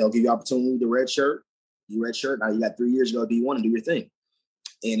it, they'll give you opportunity to redshirt. You redshirt. Now you got 3 years to go D1 and do your thing.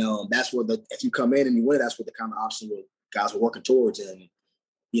 And that's where if you come in and you win, that's what the kind of option guys were working towards. And,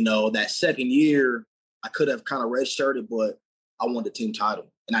 you know, that second year, I could have kind of redshirted, but I won the team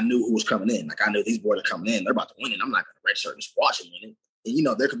title. And I knew who was coming in. Like, I knew these boys are coming in. They're about to win it. I'm not going to redshirt and just watch them win it. And, you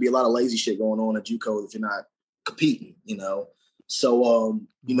know, there could be a lot of lazy shit going on at JUCO if you're not competing, you know. So,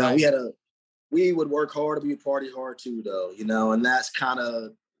 you know, we would work hard, we would party hard too, though, you know. And that's kind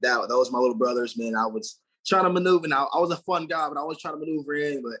of that. Those my little brothers, man. I was trying to maneuver. Now, I was a fun guy, but I was trying to maneuver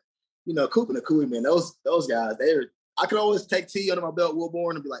in. But, you know, Coop and Akui, man, those guys, I could always take T under my belt,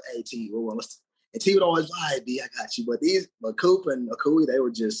 Wilborn, and be like, hey, T, and T would always, all right, B, I got you. But Coop and Akui, they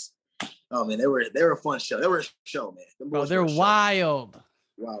were just, oh, man, they were a fun show. They were a show, man. Bro, they're wild.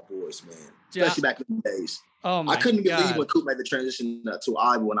 Wild boys, man. Especially back in the days. Oh, my I couldn't God. believe when Coop made the transition to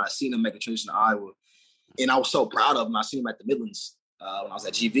Iowa, when I seen him make the transition to Iowa. And I was so proud of him. I seen him at the Midlands when I was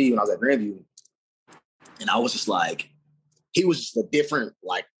at GV, when I was at Grandview. And I was just like, he was just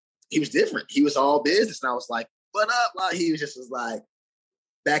he was different. He was all business. And I was like, what up? Like, he was like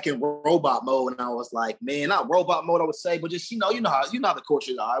back in robot mode. And I was like, man, not robot mode, I would say, but just, you know how the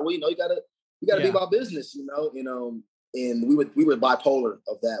culture of Iowa, you know, you gotta be about business, you know, and we were bipolar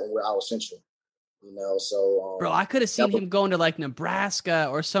of that when we were Iowa Central, you know, so. Bro, I could have seen him going to like Nebraska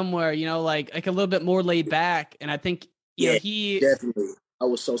or somewhere, you know, like a little bit more laid back. And I think, you know, definitely. I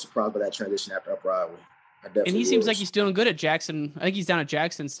was so surprised by that transition after Iowa. And he seems like he's doing good at Jackson. I think he's down at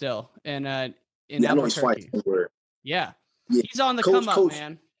Jackson still. And in I know he's Albuquerque. fighting somewhere. Yeah. Yeah. He's on the come up,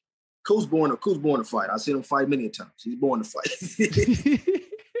 man. Coach's born to fight. I've seen him fight many times. He's born to fight.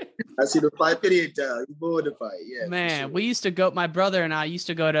 I see the fight many times. He's born to fight. Yeah, man, sure. we used to go. My brother and I used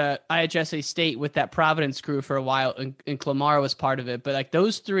to go to IHSA State with that Providence crew for a while, and Clamara was part of it. But like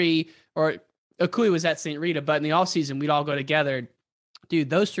those three, or Akui was at St. Rita, but in the off season we'd all go together. Dude,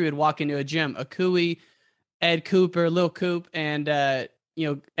 those three would walk into a gym. Akui, Ed Cooper, Lil Coop, and Eddie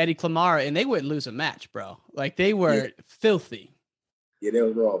Clamara, and they wouldn't lose a match, bro. Like they were filthy. Yeah, they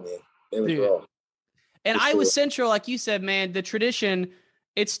were raw, man. They were raw. And Iowa Central, like you said, man, the tradition.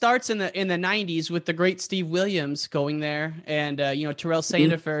 It starts in the 90s with the great Steve Williams going there, and Terrell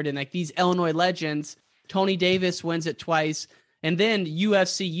Sandiford and like these Illinois legends. Tony Davis wins it twice, and then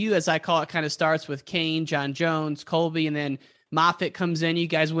UFCU, as I call it, kind of starts with Kane, John Jones, Colby, and then Moffitt comes in. You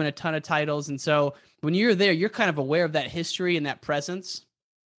guys win a ton of titles, and so when you're there, you're kind of aware of that history and that presence.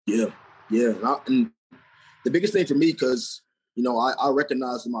 Yeah. And the biggest thing for me, because I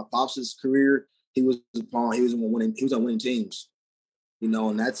recognized in my pops' career, he was on winning teams.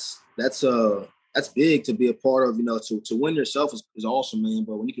 And that's big to be a part of. To win yourself is awesome, man.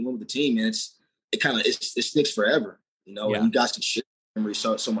 But when you can win with the team, man, it sticks forever. And you guys can share memory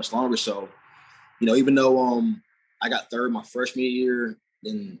so much longer. So, even though I got third my freshman year,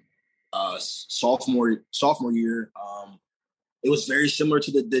 then sophomore year, it was very similar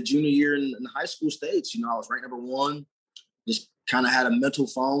to the junior year in the high school states. I was ranked number 1, just kind of had a mental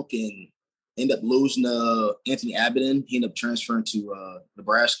funk and ended up losing Anthony Abbott. He ended up transferring to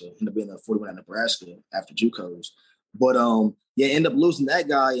Nebraska. Ended up being a 41 at Nebraska after JUCOs. But ended up losing that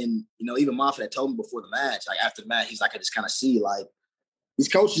guy. And even Moffitt had told me before the match, like after the match, he's like, I just kind of see like these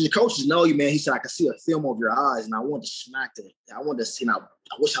coaches know you, man. He said I could see a film of your eyes, and I wanted to smack it. I wanted to,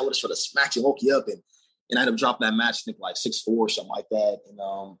 I wish I would have sort of smacked you, woke you up, and I ended up dropping that match, I think like 6-4 or something like that. And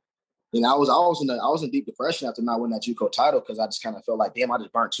I was in deep depression after not winning that JUCO title, because I just kind of felt like, damn, I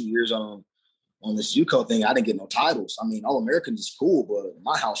just burnt 2 years on this JUCO thing. I didn't get no titles. I mean, All-Americans is cool, but in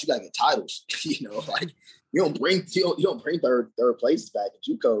my house, you gotta get titles. Like you don't bring third places back in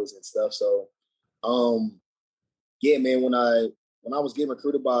JUCOs and stuff. So, man, when I was getting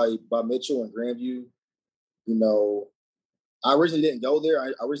recruited by Mitchell and Grandview, I originally didn't go there.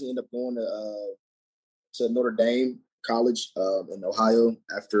 I originally ended up going to Notre Dame College in Ohio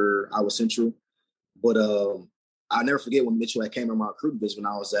after Iowa Central. But I'll never forget when Mitchell came in my recruiting business when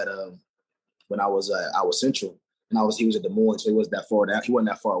I was at Iowa Central, and he was at Des Moines, so he wasn't that far down. He wasn't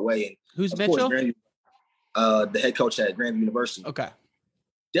that far away. And who's Mitchell? The head coach at Grandview University. Okay.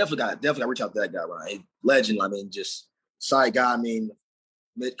 Definitely reach out to that guy, right? Legend. I mean, just side guy. I mean,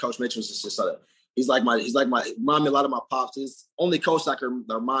 Coach Mitchell was just he's like my remind me a lot of my pops. He's only coach that can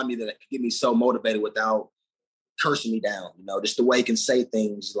remind me that it can get me so motivated without cursing me down. Just the way he can say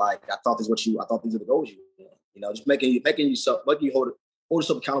things like, I thought these are the goals you want. Just making you hold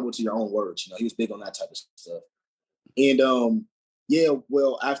yourself accountable to your own words. He was big on that type of stuff. And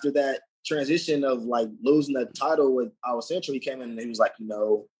after that transition of like losing that title with Iowa Central, he came in and he was like,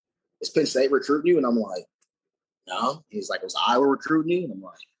 is Penn State recruiting you? And I'm like, no. He's like, was Iowa recruiting you? And I'm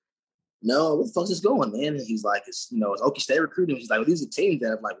like, no, where the fuck is this going, man? And he's like, it's Okie State recruiting. He's like, well, these are teams that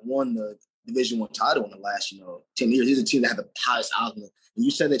have like won the Division I title in the last 10 years. These are teams that have the highest outcome. And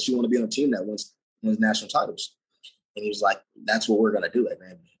you said that you want to be on a team that wins national titles. And he was like, that's what we're gonna do at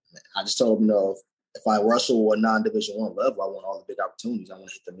Grambling. I just told him, if I wrestle a non-Division I level, I want all the big opportunities. I want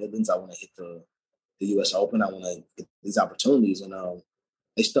to hit the Midlands. I want to hit the U.S. Open. I want to get these opportunities. And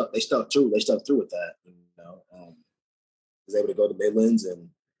they stuck through. They stuck through with that. Was able to go to Midlands and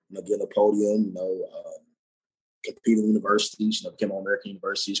get on the podium. Compete in universities. Became All-American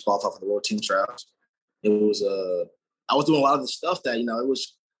universities. Qualified for the World Team Trials. It was I was doing a lot of the stuff that it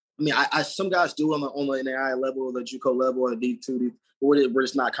was. I mean, I some guys do on the NAI level, or the JUCO level, or the D2, but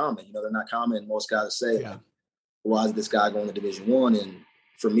it's not common. They're not common. Most guys say, why is this guy going to Division I? And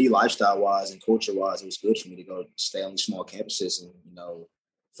for me, lifestyle-wise and culture-wise, it was good for me to go stay on these small campuses and,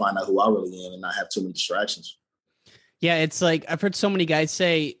 find out who I really am and not have too many distractions. Yeah, it's like I've heard so many guys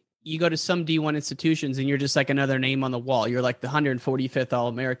say you go to some D1 institutions and you're just like another name on the wall. You're like the 145th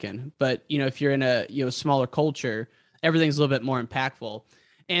All-American. But, if you're in a smaller culture, everything's a little bit more impactful.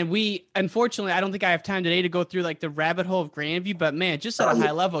 And unfortunately, I don't think I have time today to go through like the rabbit hole of Grandview, but man, just at a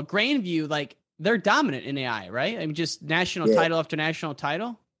high level, Grandview, like they're dominant in AI, right? I mean, just national title after national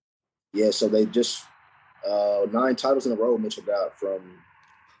title. Yeah. So they just 9 titles in a row Mitchell got from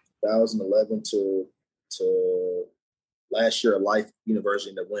 2011 to last year, Life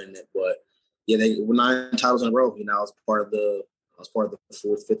University to win it. But yeah, they were 9 titles in a row. I was part of the 4th,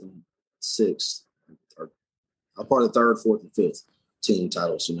 5th, and 6th. I was part of the 3rd, 4th, and 5th team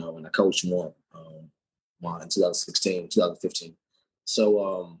titles, and I coached one. in 2016, 2015.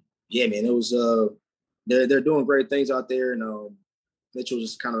 So yeah, man, it was they're doing great things out there, and Mitchell's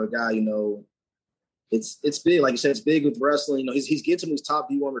just kind of a guy, it's big, like you said, it's big with wrestling. He's getting some of these top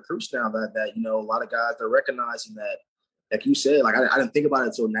D1 recruits now that a lot of guys are recognizing that, like you said, like I didn't think about it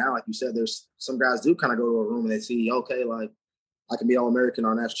until now. Like you said, there's some guys do kind of go to a room and they see, okay, like I can be All-American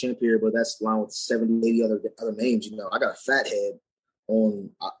or national champion, but that's along with 70, 80 other names. I got a fat head on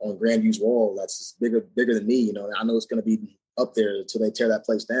Grandview's wall that's bigger than me. I know it's going to be up there until they tear that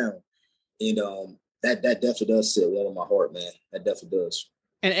place down, and that definitely does sit well in my heart, man. That definitely does.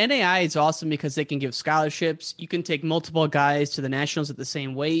 And NAI is awesome because they can give scholarships. You can take multiple guys to the nationals at the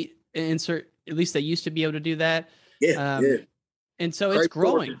same weight. At least they used to be able to do that. Yeah. And so it's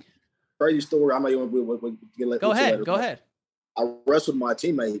growing. Crazy story. I might even go ahead. I wrestled my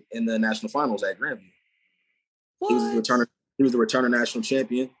teammate in the national finals at Grandview. What? He was the returning national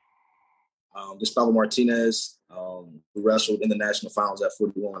champion. Gustavo Martinez. We wrestled in the national finals at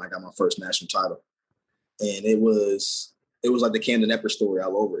 41. I got my first national title, and it was like the Camden Epper story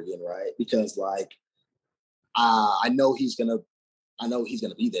all over again, right? Because like I know he's gonna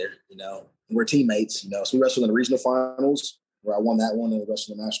be there. We're teammates. So we wrestled in the regional finals where I won that one, and we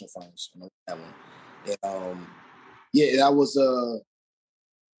wrestled in the national finals. And I won that one. And, yeah, that was a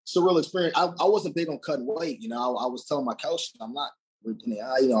surreal experience. I wasn't big on cutting weight. I was telling my coach, I'm not.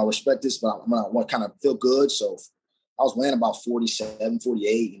 I respect this, but I want to kind of feel good. So I was weighing about 47,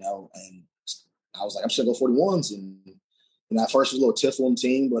 48. And I was like, I'm just gonna go 41s. And at first it was a little tiff on the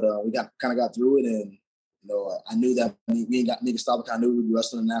team, but we got through it. And I knew that me and Gustavo kind of knew we'd be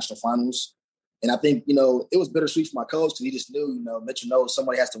wrestling in the national finals. And I think it was bittersweet for my coach because he just knew Mitchell knows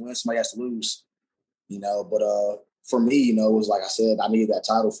somebody has to win, somebody has to lose. But for me, it was like I said, I needed that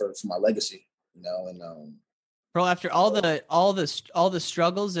title for my legacy. And bro, after all the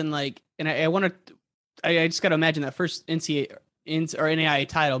struggles and I just got to imagine that first NCAA or NAIA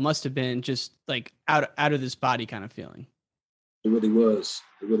title must have been just like out of this body kind of feeling. It really was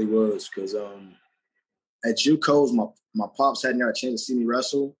because at JUCOs, my pops hadn't got a chance to see me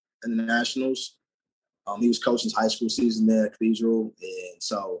wrestle in the nationals. He was coaching his high school season there at Cathedral, and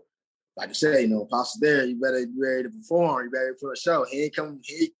so like I said, pops is there. You better be ready to perform. You ready for a show. He ain't coming.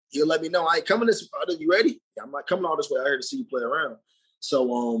 He'll let me know. I ain't coming this. Are you ready? I'm not coming all this way out here to see you play around.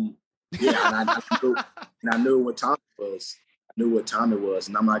 So yeah, and I knew what time it was.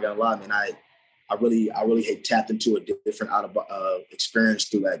 And I'm not gonna lie, man. I really had tapped into a different experience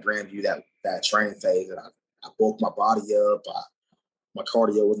through that Grandview, that training phase. And I bulked my body up. My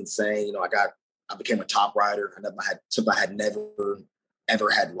cardio was insane. I became a top rider. I had never ever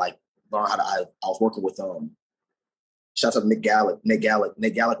had like learned how to. I was working with shout out to Nick Gallick. Nick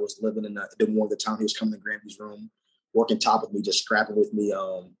Gallick was living in the one of the time he was coming to Grandview's room, working top with me, just scrapping with me.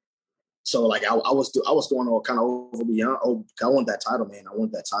 So like I was going all kind of over beyond. Oh, I want that title, man. I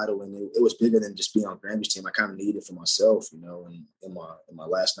want that title, and it was bigger than just being on Grandview's team. I kind of needed it for myself, and in my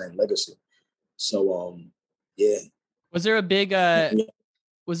last name legacy. So yeah. Was there a big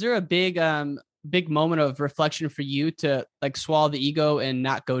moment of reflection for you to like swallow the ego and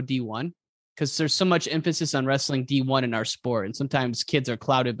not go D1? Because there's so much emphasis on wrestling D1 in our sport, and sometimes kids are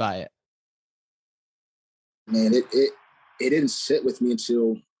clouded by it. Man, it didn't sit with me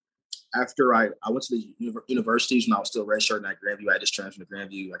until after I went to the universities when I was still redshirting at Grandview. I just transferred to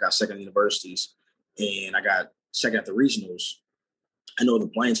Grandview. I got second at universities, and I got second at the regionals. I know the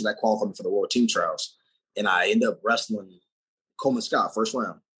Plains, so that qualified me for the World Team Trials, and I ended up wrestling Coleman Scott first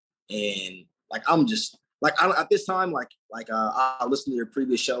round. And like I'm just like at this time, I listened to your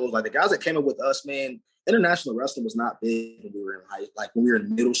previous shows. Like the guys that came up with us, man, international wrestling was not big when we were in when we were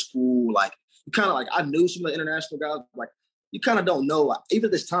in middle school. Like you kind of like I knew some of the international guys. Like you kind of don't know. Like, even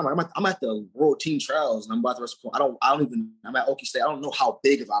at this time, I'm at the World Team Trials and I'm about to wrestle. I'm at Okie State. I don't know how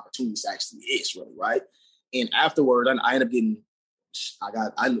big of an opportunity this actually is, really, right? And afterward, I ended up getting.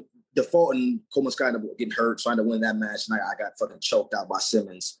 I default and Coleman Scott ended up getting hurt, trying to win that match, and I got fucking choked out by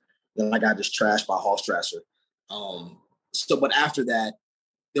Simmons. Then I got just trashed by Hallstrasser. But after that,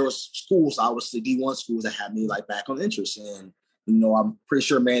 there was schools, obviously D1 schools that had me like back on interest, and I'm pretty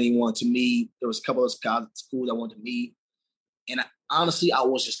sure Manny wanted to meet. There was a couple of guys at school that wanted to meet, and honestly, I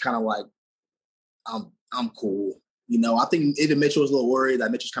was just kind of like, I'm cool. I think even Mitchell was a little worried.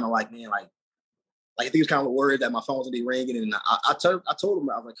 That Mitchell's kind of like, man, like I think he was kind of worried that my phone was gonna be ringing, and I told him,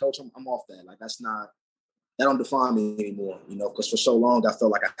 I was like, Coach, I'm off that. Like that don't define me anymore, because for so long I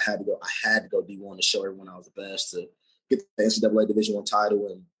felt like I had to go D1 to show everyone I was the best, to get the NCAA Division I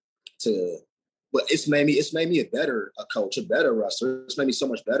title, but it's made me a better coach, a better wrestler. It's made me so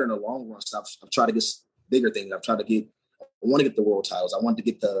much better in the long run. So I've tried to get bigger things. I want to get the world titles. I wanted to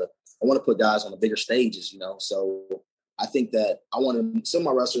get the want to put guys on the bigger stages, you know. So I think that I want some of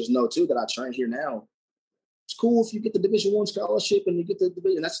my wrestlers know too that I train here now. It's cool if you get the Division I scholarship and you get the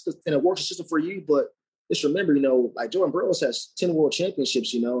division, and it works the system for you. But just remember, you know, like Jordan Burroughs has 10 world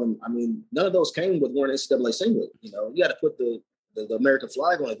championships, you know, and I mean, none of those came with wearing NCAA singlet. You know, you got to put the American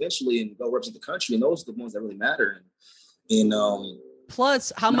flag on eventually and go represent the country, and those are the ones that really matter. And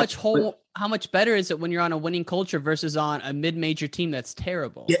plus, how much better is it when you're on a winning culture versus on a mid-major team that's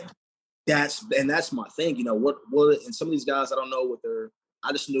terrible? Yeah, that's my thing. You know what? And some of these guys, I don't know what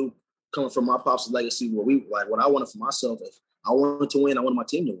I just knew coming from my pops' legacy, where what I wanted for myself. If I wanted to win, I wanted my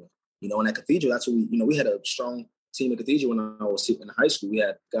team to win. You know, in that Cathedral, that's what we had a strong team at Cathedral when I was in high school. We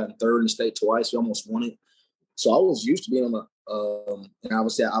had gotten third in the state twice. We almost won it. So I was used to being on and I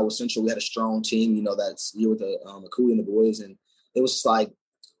would say Iowa Central. We had a strong team, you know, that's year with the Cooley and the boys. And it was like,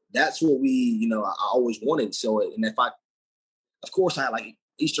 that's what I always wanted. So, and of course I had like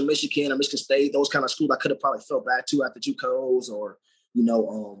Eastern Michigan or Michigan State, those kind of schools I could have probably fell back to after JUCOs or, you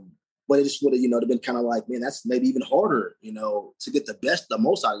know, but it just would have, you know, been kind of like, man, that's maybe even harder, you know, to get the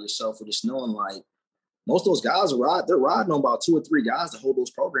most out of yourself, for just knowing like most of those guys they're riding on about 2 or 3 guys to hold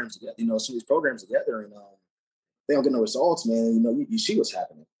those programs together, you know, some of these programs together, and they don't get no results, man. You know, you see what's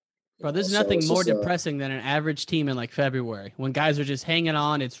happening. Bro, there's nothing more depressing than an average team in like February when guys are just hanging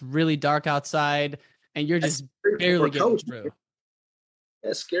on. It's really dark outside and you're just barely getting through.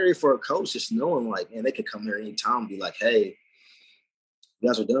 It's scary for a coach just knowing like, man, they could come here anytime and be like, hey, you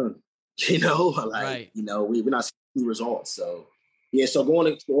guys are done. You know, like, right. You know, we're not seeing results. So, yeah, so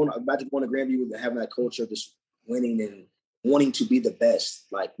going back to going to Grandview and having that culture of just winning and wanting to be the best.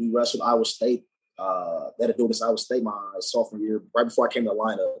 Like, we wrestled Iowa State. They had to do this Iowa State my sophomore year, right before I came to the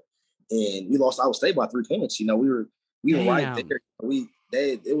lineup. And we lost Iowa State by 3 points. You know, we were right there.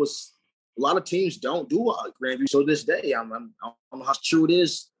 It was a lot of teams don't do Grandview. So this day, I don't know how true it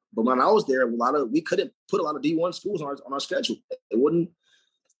is, but when I was there, we couldn't put a lot of D1 schools on our schedule. It wouldn't.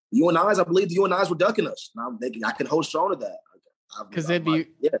 UNI's, I believe the UNI's were ducking us. Now I can hold strong to that.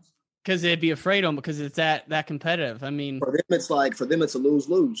 Because they'd be afraid of them because it's that competitive. I mean, for them it's a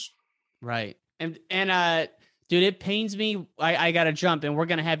lose-lose. Right. And dude, it pains me. I got to jump, and we're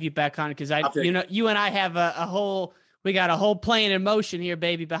going to have you back on because you and I have we got a whole plan in motion here,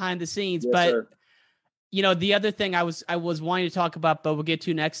 baby, behind the scenes. Yes, but sir. You know, the other thing I was wanting to talk about, but we'll get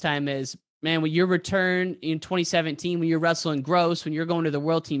to next time is, man, when your return in 2017, when you're wrestling Gross, when you're going to the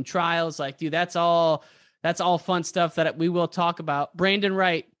World Team Trials, like, dude, that's all fun stuff that we will talk about. Brandon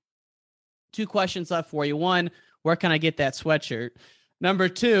Wright, 2 questions left for you. 1, where can I get that sweatshirt? Number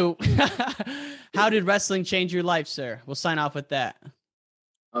 2, how did wrestling change your life, sir? We'll sign off with that.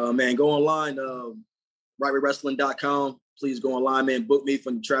 Man, go online, rightwaywrestling.com. Please go online, man. Book me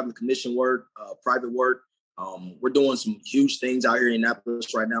for traveling commission work, private work. We're doing some huge things out here in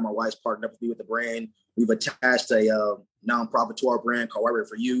Indianapolis right now. My wife's partnered up with me with the brand. We've attached a nonprofit to our brand called Right Way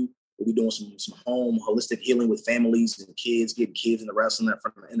for You. We'll be doing some home holistic healing with families and kids, getting kids into wrestling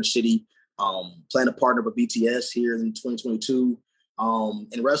from the inner city. Plan to partner with BTS here in 2022.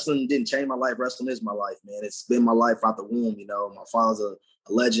 And wrestling didn't change my life. Wrestling is my life, man. It's been my life out the womb. You know, my father's a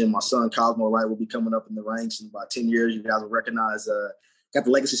legend. My son, Cosmo Wright, will be coming up in the ranks in about 10 years. You guys will recognize got the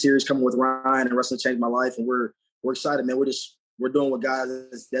Legacy Series coming with Ryan, and wrestling changed my life, and we're excited, man. We're doing what God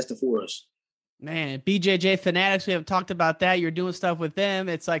is destined for us. Man, BJJ Fanatics, we haven't talked about that. You're doing stuff with them.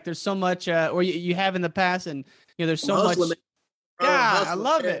 It's like there's so much, or you have in the past, and you know there's so much. Yeah, I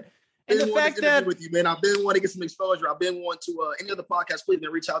love it. And the fact that with you, man, I've been wanting to get some exposure. I've been wanting to any other podcast, please,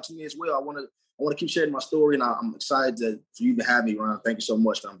 man, reach out to me as well. I want to keep sharing my story, and I'm excited for you to have me, Ron. Thank you so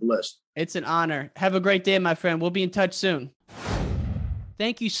much, man. I'm blessed. It's an honor. Have a great day, my friend. We'll be in touch soon.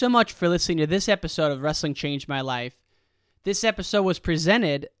 Thank you so much for listening to this episode of Wrestling Changed My Life. This episode was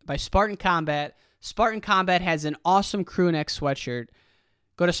presented by Spartan Combat. Spartan Combat has an awesome crew neck sweatshirt.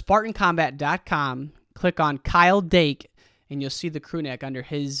 Go to SpartanCombat.com, click on Kyle Dake, and you'll see the crew neck under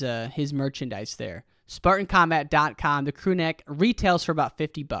his merchandise there. SpartanCombat.com. The crew neck retails for about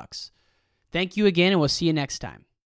 $50. Thank you again, and we'll see you next time.